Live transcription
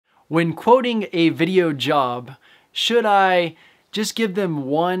When quoting a video job, should I just give them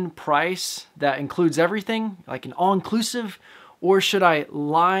one price that includes everything, like an all-inclusive, or should I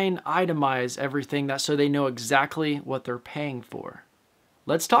line itemize everything so they know exactly what they're paying for?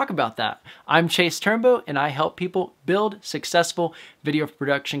 Let's talk about that. I'm Chase Turnbow, and I help people build successful video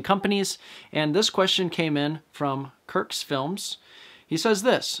production companies. And this question came in from Kirk's Films. He says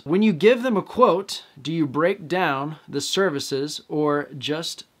this: when you give them a quote, do you break down the services or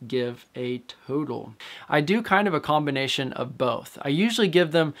just give a total? I do kind of a combination of both. I usually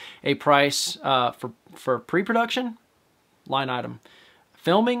give them a price for pre-production, line item,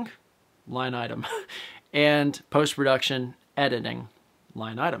 filming, line item, and post-production editing,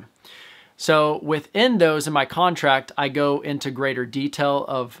 line item. So within those in my contract, I go into greater detail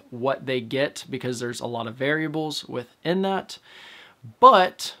of what they get because there's a lot of variables within that.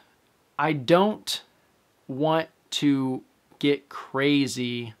 But I don't want to get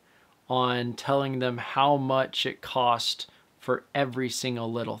crazy on telling them how much it costs for every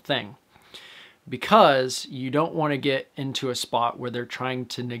single little thing, because you don't want to get into a spot where they're trying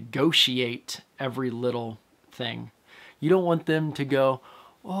to negotiate every little thing. You don't want them to go,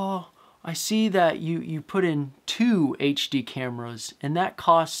 oh, I see that you put in 2 HD cameras and that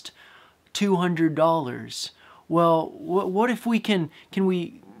cost $200. Well, what if can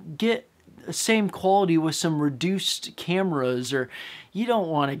we get the same quality with some reduced cameras? Or you don't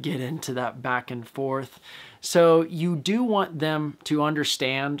want to get into that back and forth. So you do want them to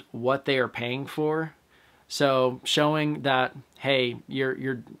understand what they are paying for. So showing that, hey,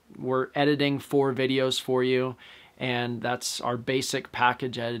 we're editing 4 videos for you, and that's our basic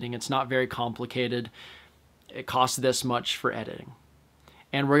package editing. It's not very complicated. It costs this much for editing.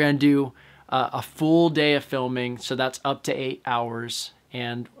 And we're going to do a full day of filming, so that's up to 8 hours,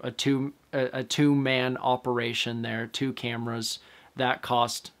 and a two-man operation there, 2 cameras, that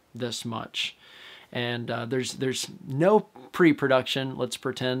cost this much. And there's no pre-production, let's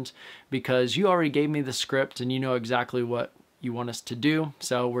pretend, because you already gave me the script and you know exactly what you want us to do,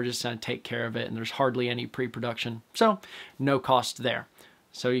 so we're just going to take care of it, and there's hardly any pre-production, so no cost there.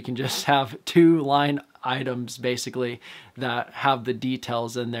 So you can just have 2 line items basically that have the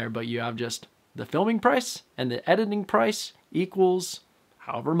details in there, but you have just the filming price and the editing price equals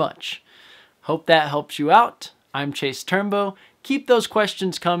however much. Hope that helps you out. I'm Chase Turnbow. Keep those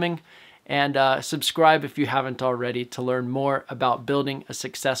questions coming, and subscribe if you haven't already to learn more about building a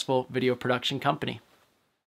successful video production company.